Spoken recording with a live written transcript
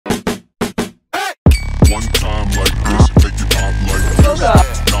One time like this, make it pop like this.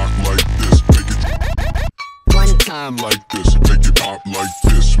 Knock like this, make it. One time like this, make it pop like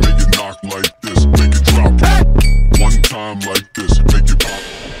this. Make it knock like this, make it drop. One time like this, make it pop.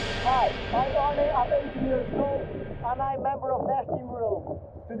 Hi, I'm Arne, I'm 18 years old, and I'm a member of Naish World.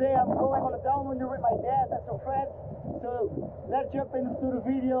 Today I'm going on a downwinder with my dad and some friends, so let's jump into the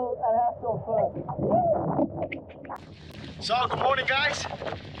video and have some fun. So, good morning guys,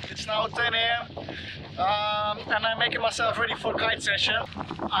 it's now 10 a.m. And I'm making myself ready for kite session.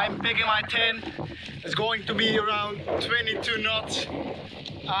 I'm picking my 10, it's going to be around 22 knots. So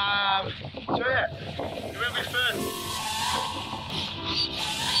yeah, it will be fun.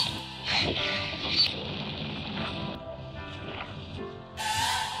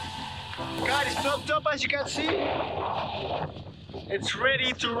 Kite is pumped up as you can see. It's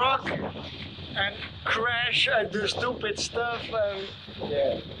ready to rock and crash and do stupid stuff, and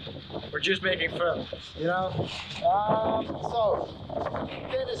yeah, we're just making fun, you know. So,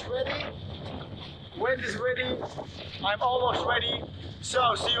 kit is ready, wind is ready, I'm almost ready,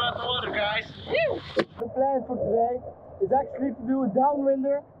 so see you at the water guys. The plan for today is actually to do a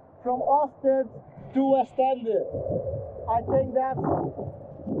downwinder from Oostende to Westende. I think that's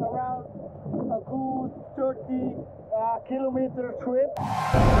around a good 30 kilometer trip.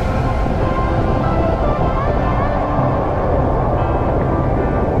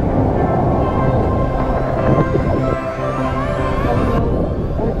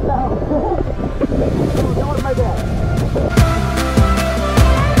 That was my dad.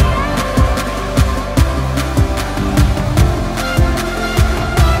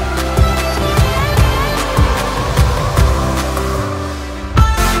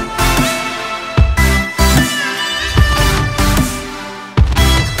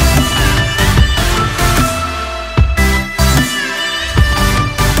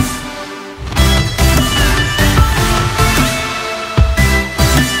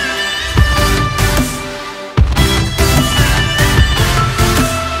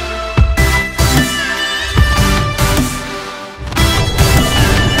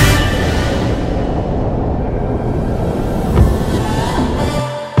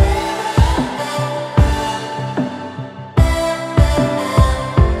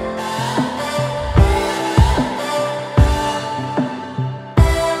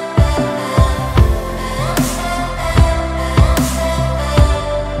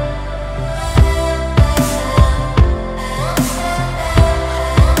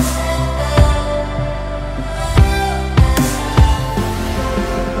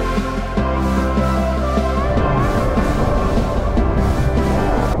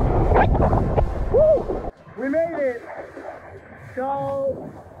 We made it!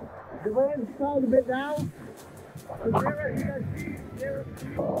 So, the wind slowed a bit down. So there, as you can see,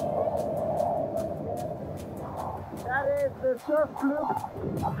 that is the surf club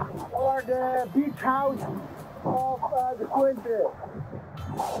or the beach house of the Westende.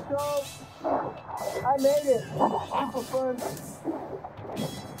 So, I made it. Super fun.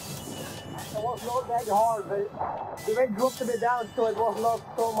 It was not that hard, but the wind dropped a bit down, so it was not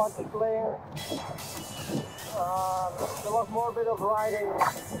so much playing. There was more bit of riding,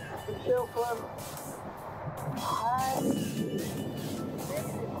 but still fun.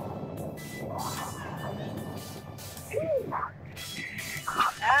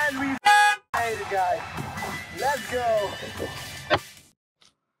 And we made it, guys. Let's go.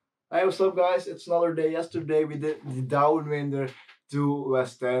 Hey, what's up, guys? It's another day. Yesterday we did the downwinder to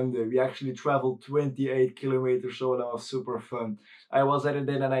Westende. We actually traveled 28 kilometers, so that was super fun. I was at it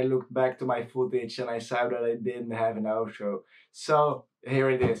then and I looked back to my footage and I saw that I didn't have an outro. So here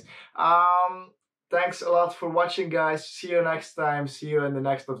it is. Thanks a lot for watching, guys. See you next time. See you in the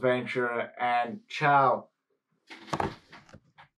next adventure, and ciao.